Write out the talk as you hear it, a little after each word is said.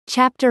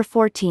Chapter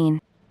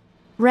 14.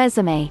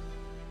 Resume.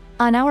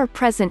 On our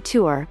present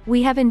tour,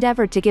 we have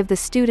endeavored to give the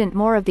student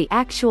more of the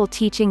actual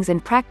teachings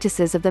and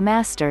practices of the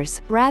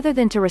masters, rather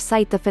than to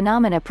recite the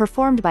phenomena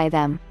performed by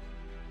them.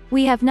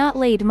 We have not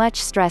laid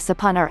much stress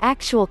upon our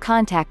actual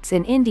contacts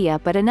in India,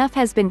 but enough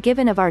has been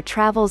given of our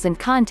travels and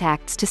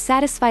contacts to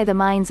satisfy the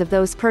minds of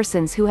those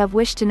persons who have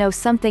wished to know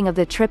something of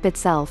the trip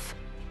itself.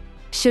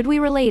 Should we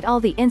relate all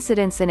the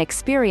incidents and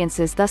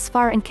experiences thus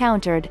far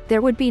encountered,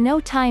 there would be no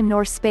time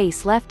nor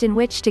space left in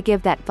which to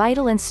give that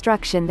vital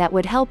instruction that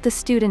would help the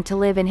student to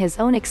live in his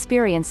own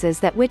experiences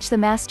that which the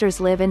masters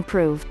live and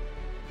prove.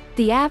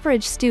 The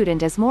average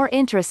student is more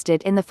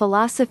interested in the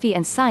philosophy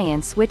and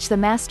science which the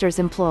masters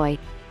employ.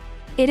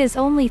 It is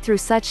only through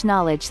such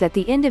knowledge that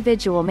the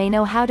individual may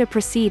know how to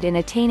proceed in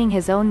attaining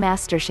his own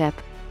mastership.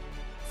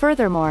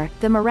 Furthermore,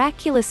 the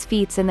miraculous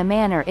feats and the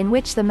manner in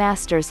which the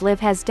masters live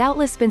has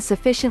doubtless been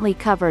sufficiently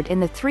covered in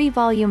the 3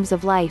 volumes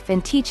of life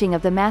and teaching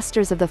of the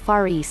masters of the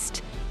Far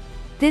East.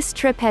 This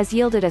trip has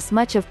yielded us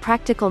much of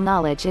practical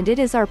knowledge, and it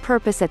is our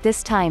purpose at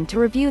this time to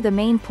review the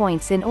main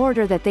points in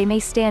order that they may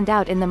stand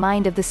out in the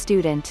mind of the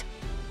student.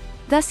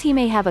 Thus he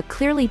may have a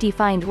clearly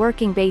defined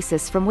working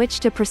basis from which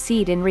to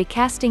proceed in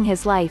recasting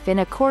his life in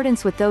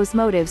accordance with those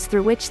motives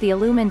through which the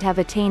illumined have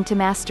attained to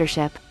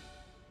mastership.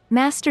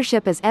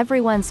 Mastership is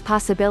everyone's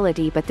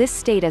possibility, but this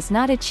state is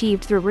not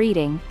achieved through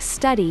reading,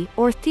 study,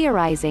 or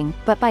theorizing,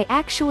 but by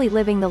actually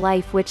living the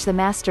life which the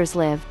masters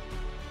live.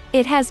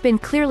 It has been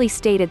clearly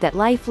stated that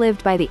life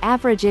lived by the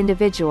average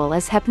individual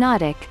is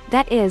hypnotic,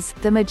 that is,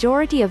 the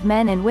majority of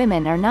men and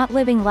women are not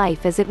living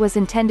life as it was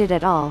intended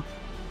at all.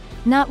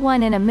 Not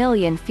 1 in a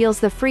million feels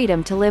the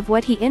freedom to live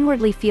what he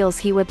inwardly feels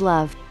he would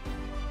love.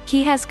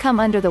 He has come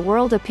under the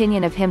world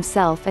opinion of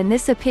himself, and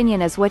this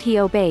opinion is what he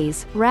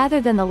obeys, rather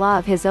than the law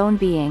of his own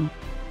being.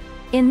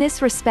 In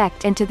this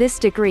respect and to this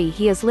degree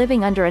he is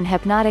living under an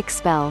hypnotic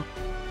spell.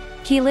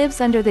 He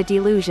lives under the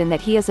delusion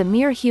that he is a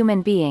mere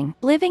human being,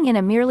 living in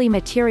a merely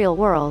material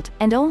world,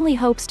 and only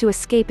hopes to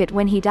escape it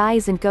when he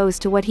dies and goes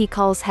to what he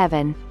calls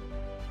heaven.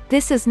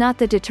 This is not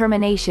the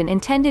determination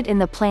intended in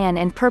the plan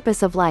and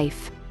purpose of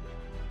life.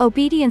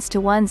 Obedience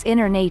to one's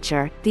inner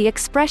nature, the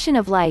expression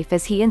of life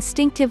as he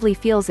instinctively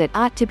feels it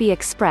ought to be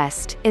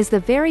expressed, is the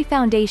very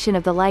foundation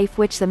of the life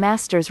which the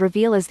masters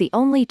reveal as the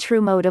only true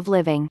mode of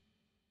living.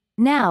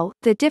 Now,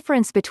 the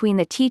difference between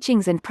the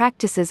teachings and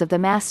practices of the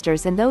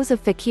masters and those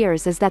of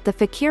fakirs is that the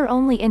fakir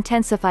only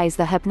intensifies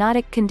the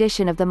hypnotic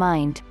condition of the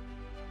mind.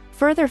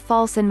 Further,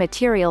 false and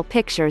material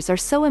pictures are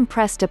so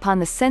impressed upon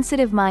the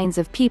sensitive minds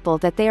of people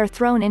that they are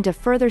thrown into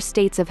further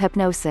states of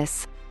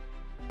hypnosis.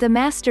 The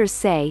masters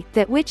say,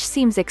 that which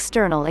seems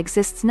external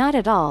exists not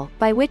at all,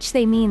 by which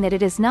they mean that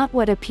it is not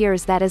what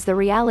appears that is the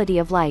reality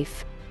of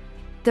life.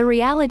 The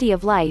reality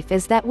of life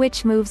is that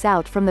which moves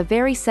out from the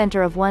very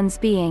center of one's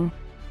being.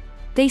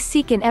 They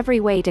seek in every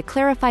way to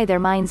clarify their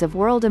minds of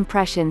world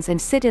impressions and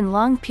sit in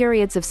long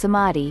periods of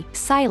samadhi,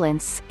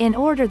 silence, in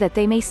order that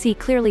they may see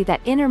clearly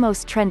that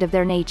innermost trend of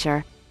their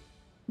nature.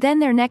 Then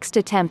their next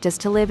attempt is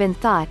to live in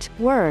thought,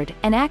 word,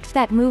 and act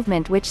that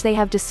movement which they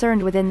have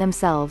discerned within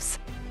themselves.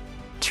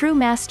 True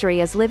mastery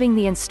is living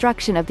the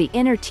instruction of the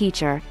inner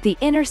teacher, the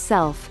inner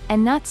self,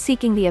 and not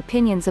seeking the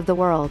opinions of the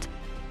world.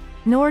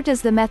 Nor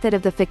does the method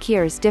of the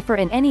fakirs differ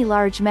in any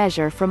large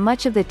measure from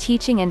much of the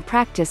teaching and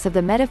practice of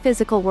the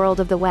metaphysical world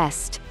of the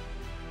West.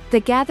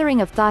 The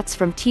gathering of thoughts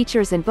from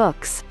teachers and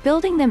books,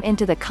 building them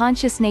into the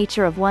conscious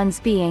nature of one's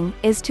being,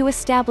 is to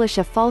establish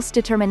a false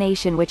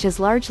determination which is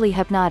largely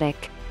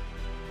hypnotic.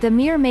 The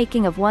mere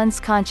making of one's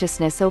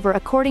consciousness over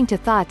according to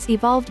thoughts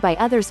evolved by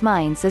others'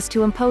 minds is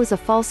to impose a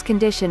false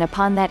condition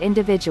upon that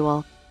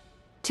individual.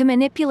 To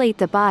manipulate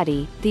the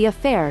body, the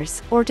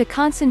affairs, or to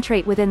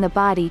concentrate within the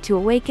body to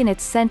awaken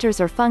its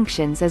centers or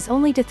functions is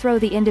only to throw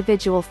the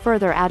individual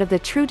further out of the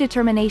true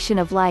determination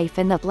of life,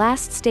 and the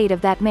last state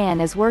of that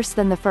man is worse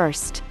than the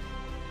first.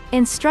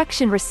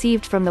 Instruction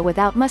received from the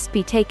without must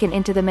be taken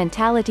into the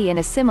mentality and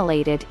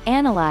assimilated,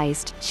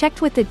 analyzed,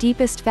 checked with the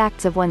deepest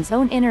facts of one's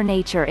own inner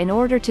nature in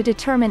order to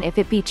determine if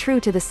it be true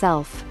to the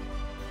self.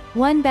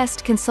 One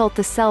best consult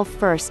the self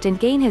first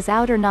and gain his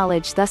outer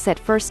knowledge thus at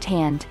first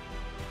hand.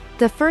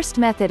 The first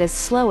method is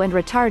slow and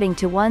retarding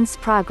to one's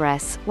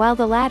progress, while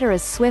the latter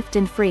is swift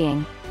and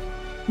freeing.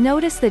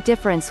 Notice the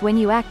difference when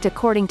you act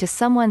according to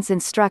someone's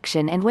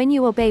instruction and when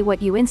you obey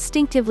what you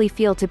instinctively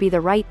feel to be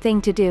the right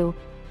thing to do.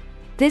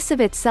 This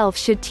of itself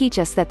should teach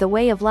us that the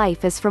way of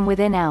life is from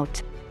within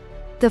out.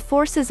 The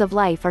forces of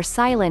life are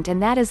silent, and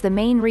that is the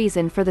main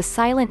reason for the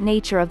silent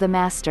nature of the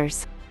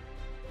masters.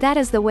 That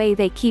is the way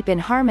they keep in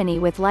harmony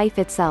with life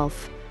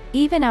itself.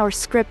 Even our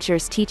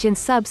scriptures teach in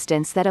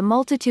substance that a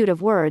multitude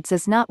of words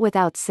is not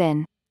without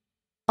sin.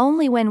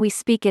 Only when we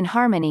speak in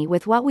harmony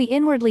with what we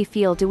inwardly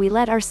feel do we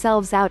let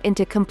ourselves out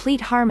into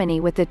complete harmony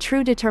with the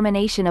true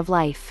determination of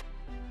life.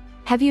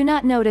 Have you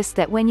not noticed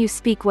that when you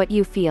speak what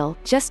you feel,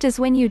 just as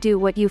when you do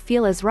what you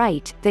feel is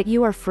right, that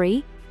you are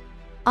free?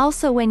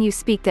 Also, when you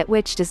speak that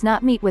which does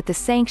not meet with the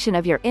sanction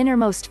of your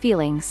innermost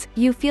feelings,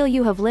 you feel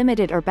you have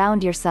limited or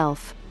bound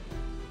yourself.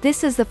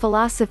 This is the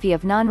philosophy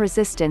of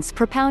non-resistance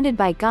propounded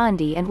by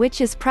Gandhi and which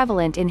is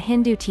prevalent in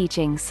Hindu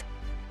teachings.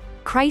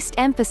 Christ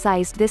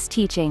emphasized this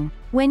teaching.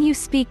 When you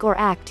speak or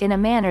act in a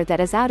manner that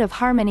is out of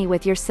harmony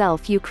with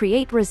yourself, you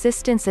create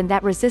resistance, and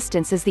that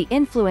resistance is the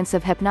influence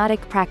of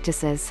hypnotic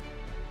practices.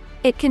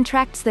 It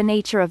contracts the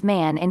nature of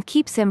man and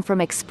keeps him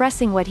from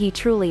expressing what he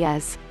truly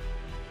is.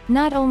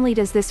 Not only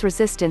does this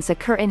resistance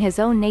occur in his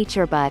own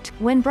nature, but,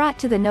 when brought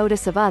to the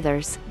notice of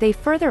others, they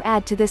further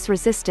add to this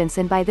resistance,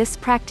 and by this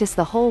practice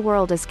the whole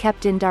world is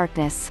kept in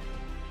darkness.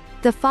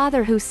 The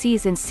Father who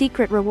sees in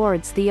secret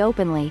rewards thee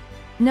openly.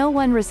 No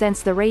one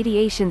resents the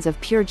radiations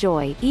of pure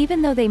joy,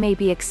 even though they may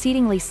be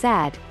exceedingly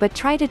sad, but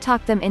try to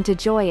talk them into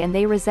joy and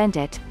they resent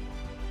it.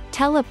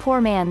 Tell a poor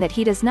man that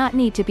he does not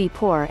need to be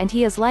poor and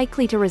he is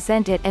likely to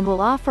resent it and will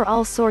offer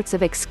all sorts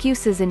of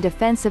excuses in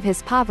defense of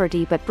his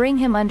poverty, but bring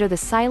him under the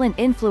silent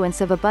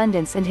influence of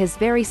abundance and his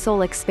very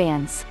soul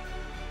expands.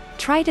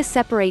 Try to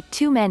separate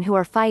two men who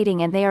are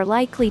fighting and they are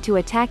likely to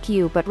attack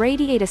you, but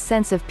radiate a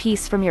sense of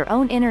peace from your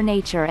own inner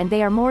nature and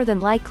they are more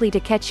than likely to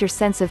catch your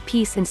sense of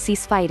peace and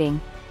cease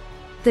fighting.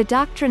 The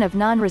doctrine of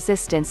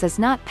non-resistance is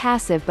not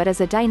passive but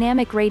is a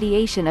dynamic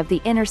radiation of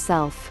the inner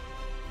self.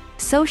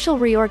 Social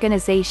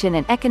reorganization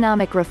and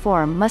economic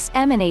reform must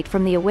emanate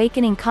from the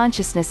awakening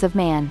consciousness of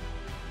man.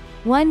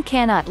 One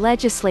cannot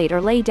legislate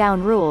or lay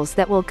down rules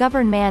that will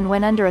govern man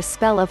when under a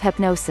spell of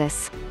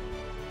hypnosis.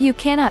 You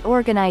cannot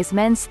organize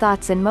men's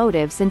thoughts and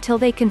motives until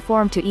they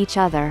conform to each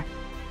other.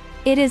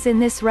 It is in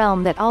this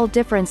realm that all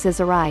differences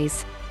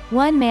arise.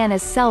 One man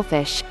is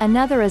selfish,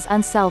 another is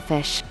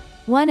unselfish.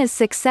 One is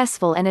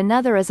successful and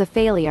another is a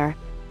failure.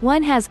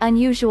 One has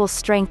unusual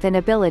strength and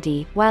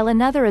ability, while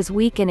another is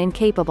weak and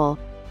incapable.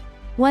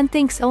 One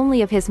thinks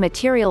only of his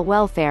material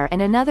welfare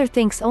and another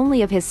thinks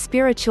only of his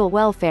spiritual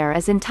welfare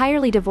as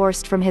entirely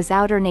divorced from his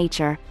outer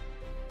nature.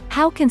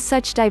 How can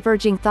such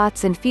diverging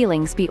thoughts and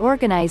feelings be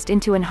organized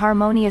into an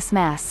harmonious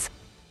mass?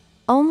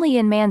 Only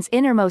in man's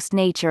innermost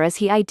nature is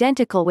he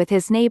identical with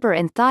his neighbor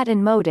in thought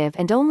and motive,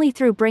 and only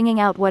through bringing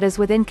out what is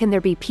within can there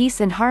be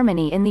peace and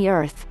harmony in the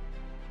earth.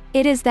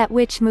 It is that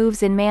which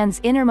moves in man's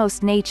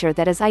innermost nature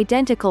that is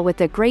identical with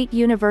the great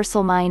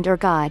universal mind or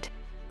God.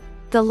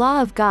 The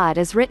law of God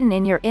is written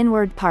in your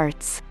inward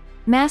parts.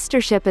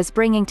 Mastership is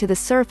bringing to the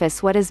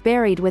surface what is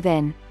buried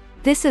within.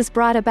 This is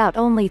brought about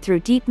only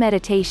through deep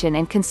meditation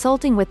and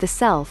consulting with the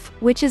self,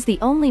 which is the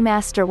only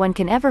master one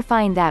can ever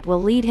find that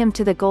will lead him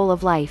to the goal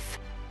of life.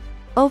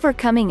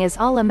 Overcoming is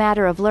all a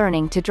matter of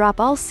learning to drop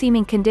all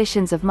seeming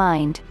conditions of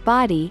mind,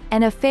 body,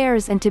 and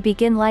affairs and to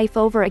begin life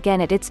over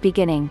again at its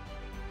beginning.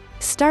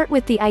 Start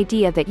with the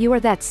idea that you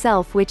are that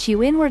self which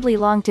you inwardly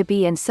long to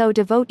be, and so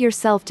devote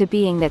yourself to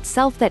being that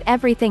self that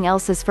everything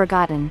else is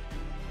forgotten.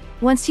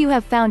 Once you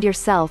have found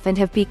yourself and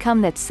have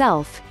become that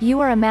self, you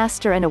are a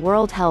master and a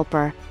world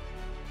helper.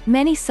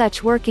 Many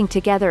such working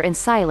together in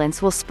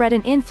silence will spread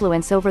an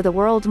influence over the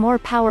world more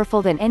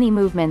powerful than any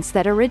movements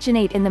that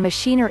originate in the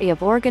machinery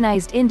of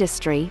organized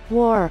industry,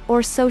 war,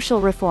 or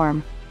social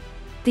reform.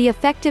 The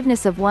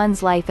effectiveness of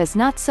one's life is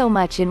not so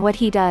much in what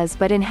he does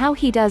but in how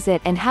he does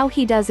it, and how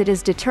he does it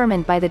is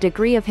determined by the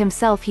degree of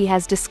himself he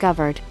has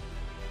discovered.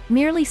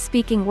 Merely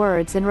speaking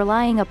words and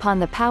relying upon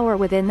the power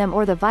within them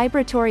or the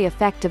vibratory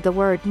effect of the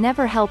word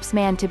never helps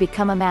man to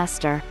become a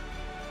master.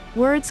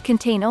 Words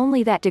contain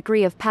only that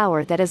degree of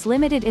power that is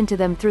limited into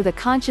them through the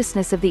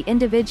consciousness of the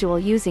individual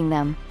using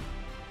them.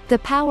 The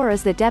power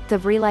is the depth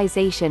of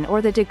realization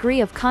or the degree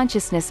of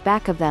consciousness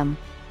back of them.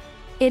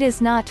 It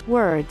is not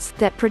words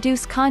that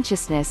produce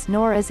consciousness,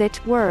 nor is it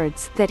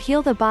words that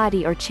heal the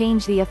body or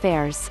change the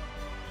affairs.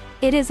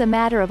 It is a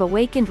matter of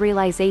awakened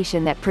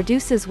realization that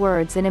produces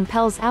words and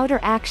impels outer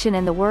action,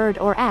 and the word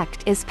or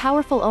act is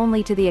powerful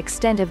only to the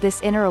extent of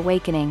this inner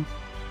awakening.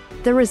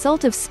 The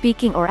result of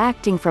speaking or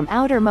acting from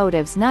outer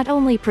motives not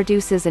only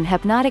produces an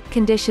hypnotic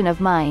condition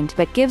of mind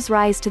but gives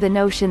rise to the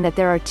notion that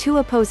there are two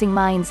opposing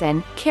minds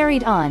and,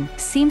 carried on,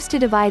 seems to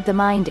divide the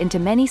mind into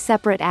many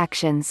separate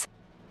actions.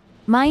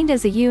 Mind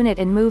as a unit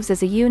and moves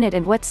as a unit,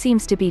 and what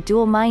seems to be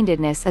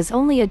dual-mindedness is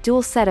only a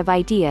dual set of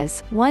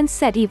ideas, one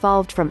set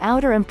evolved from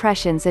outer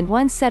impressions and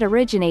one set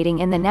originating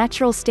in the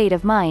natural state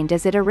of mind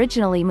as it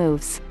originally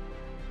moves.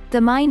 The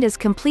mind is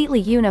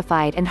completely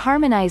unified and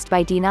harmonized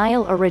by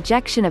denial or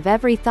rejection of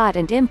every thought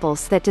and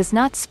impulse that does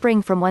not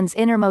spring from one's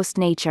innermost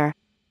nature.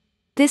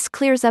 This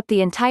clears up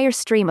the entire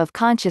stream of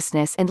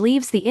consciousness and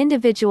leaves the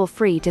individual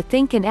free to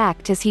think and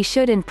act as he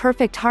should in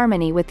perfect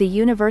harmony with the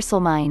universal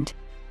mind.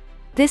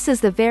 This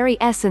is the very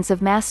essence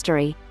of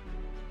mastery.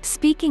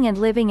 Speaking and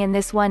living in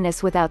this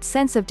oneness without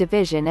sense of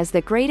division is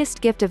the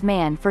greatest gift of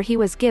man, for he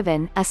was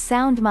given a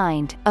sound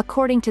mind,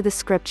 according to the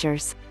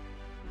scriptures.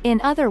 In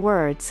other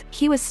words,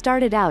 he was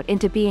started out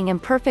into being in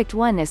perfect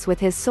oneness with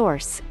his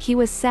source, he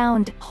was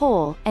sound,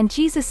 whole, and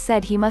Jesus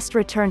said he must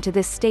return to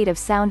this state of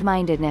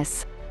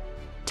sound-mindedness.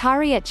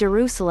 Tarry at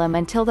Jerusalem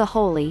until the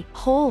Holy,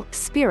 whole,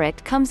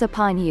 Spirit comes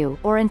upon you,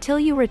 or until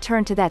you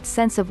return to that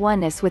sense of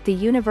oneness with the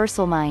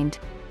universal mind.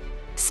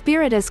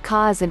 Spirit is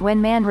cause, and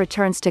when man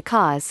returns to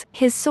cause,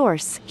 his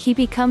source, he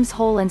becomes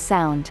whole and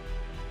sound.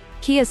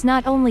 He is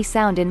not only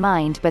sound in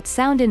mind but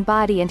sound in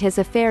body, and his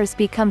affairs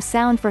become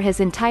sound, for his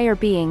entire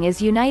being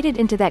is united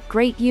into that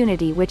great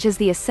unity which is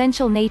the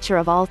essential nature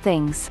of all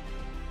things.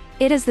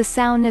 It is the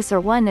soundness or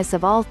oneness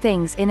of all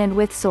things in and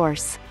with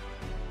Source.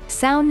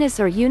 Soundness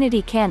or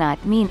unity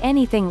cannot mean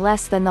anything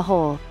less than the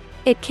whole.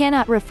 It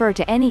cannot refer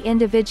to any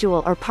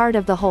individual or part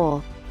of the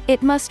whole.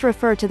 It must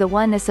refer to the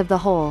oneness of the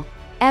whole.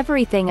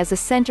 Everything is a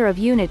center of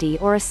unity,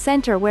 or a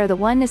center where the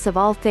oneness of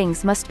all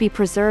things must be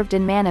preserved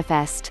and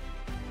manifest.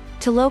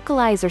 To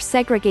localize or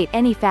segregate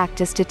any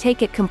fact is to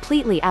take it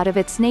completely out of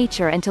its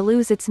nature and to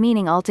lose its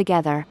meaning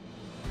altogether.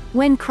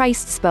 When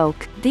Christ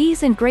spoke,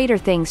 "These and greater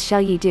things shall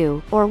ye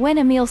do," or when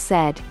Emil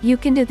said, "You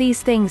can do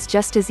these things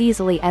just as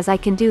easily as I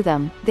can do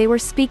them," they were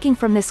speaking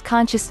from this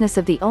consciousness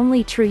of the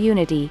only true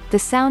unity, the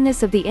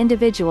soundness of the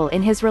individual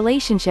in his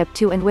relationship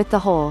to and with the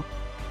whole.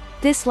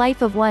 This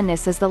life of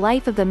oneness is the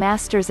life of the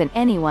Masters, and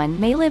anyone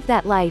may live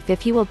that life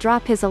if he will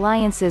drop his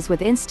alliances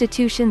with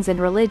institutions and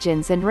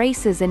religions and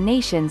races and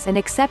nations and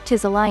accept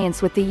his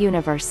alliance with the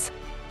universe.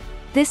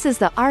 This is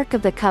the Ark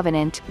of the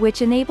Covenant,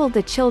 which enabled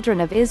the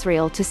children of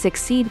Israel to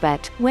succeed,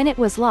 but, when it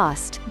was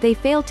lost, they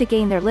failed to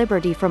gain their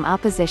liberty from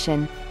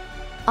opposition.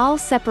 All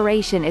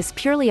separation is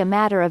purely a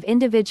matter of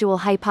individual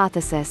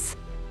hypothesis.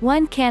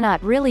 One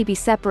cannot really be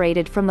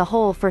separated from the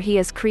whole, for he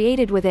is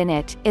created within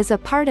it, is a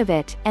part of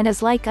it, and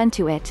is like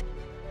unto it.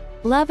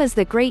 Love is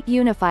the great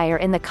unifier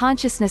in the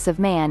consciousness of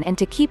man, and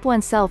to keep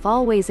oneself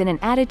always in an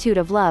attitude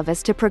of love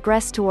is to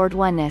progress toward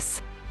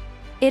oneness.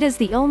 It is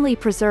the only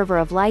preserver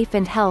of life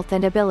and health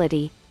and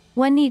ability.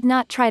 One need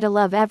not try to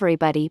love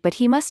everybody, but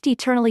he must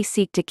eternally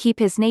seek to keep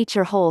his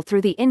nature whole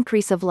through the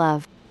increase of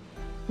love.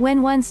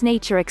 When one's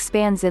nature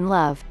expands in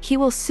love, he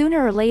will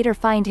sooner or later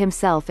find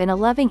himself in a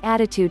loving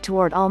attitude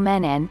toward all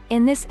men, and,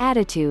 in this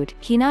attitude,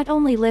 he not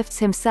only lifts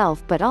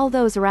himself but all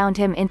those around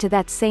him into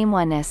that same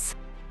oneness.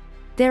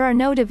 There are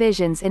no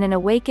divisions in an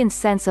awakened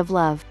sense of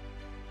love.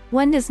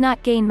 One does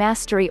not gain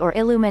mastery or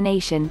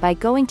illumination by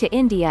going to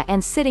India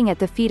and sitting at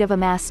the feet of a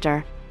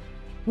master.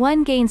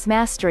 One gains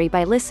mastery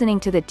by listening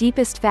to the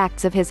deepest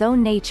facts of his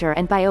own nature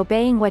and by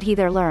obeying what he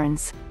there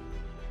learns.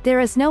 There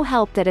is no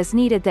help that is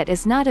needed that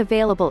is not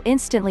available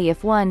instantly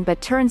if one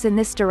but turns in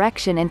this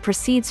direction and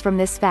proceeds from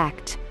this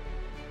fact.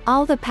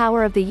 All the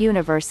power of the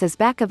universe is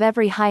back of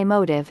every high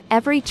motive,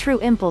 every true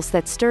impulse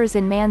that stirs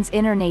in man's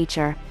inner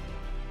nature.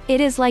 It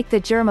is like the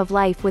germ of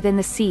life within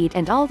the seed,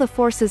 and all the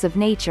forces of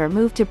nature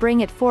move to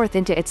bring it forth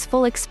into its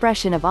full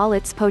expression of all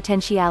its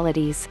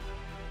potentialities.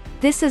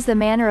 This is the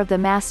manner of the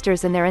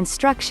Masters, and their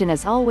instruction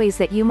is always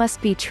that you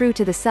must be true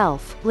to the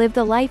self, live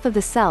the life of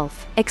the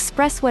self,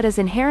 express what is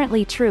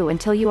inherently true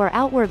until you are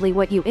outwardly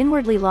what you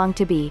inwardly long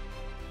to be.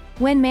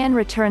 When man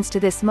returns to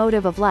this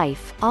motive of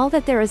life, all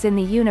that there is in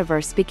the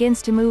universe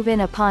begins to move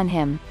in upon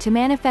him, to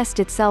manifest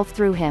itself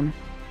through him.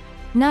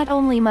 Not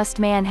only must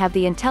man have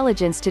the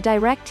intelligence to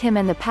direct him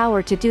and the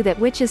power to do that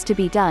which is to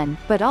be done,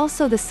 but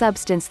also the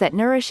substance that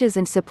nourishes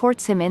and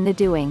supports him in the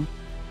doing.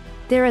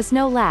 There is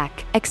no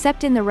lack,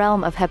 except in the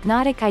realm of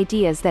hypnotic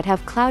ideas that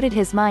have clouded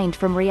his mind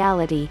from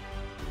reality.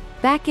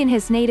 Back in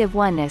his native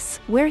oneness,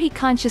 where he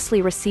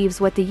consciously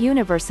receives what the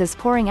universe is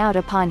pouring out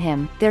upon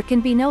him, there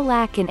can be no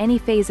lack in any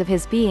phase of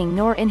his being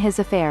nor in his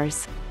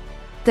affairs.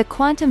 The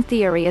quantum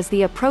theory is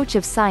the approach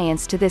of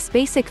science to this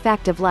basic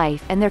fact of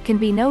life, and there can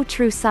be no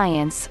true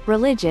science,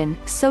 religion,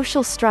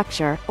 social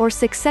structure, or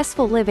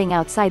successful living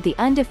outside the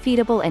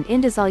undefeatable and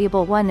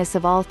indissoluble oneness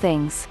of all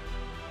things.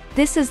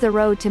 This is the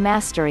road to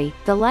mastery,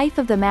 the life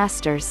of the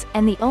Masters,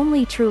 and the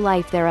only true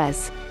life there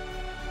is.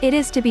 It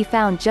is to be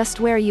found just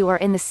where you are,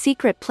 in the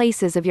secret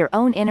places of your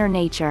own inner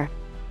nature.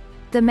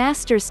 The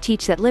Masters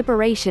teach that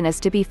liberation is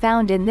to be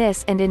found in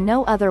this and in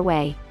no other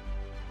way.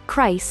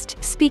 Christ,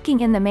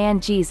 speaking in the man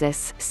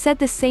Jesus, said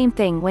the same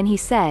thing when he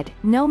said,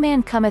 "No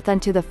man cometh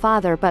unto the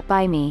Father but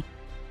by me."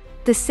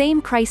 The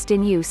same Christ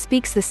in you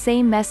speaks the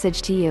same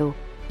message to you.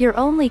 Your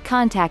only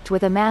contact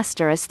with a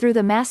master is through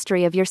the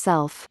mastery of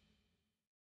yourself.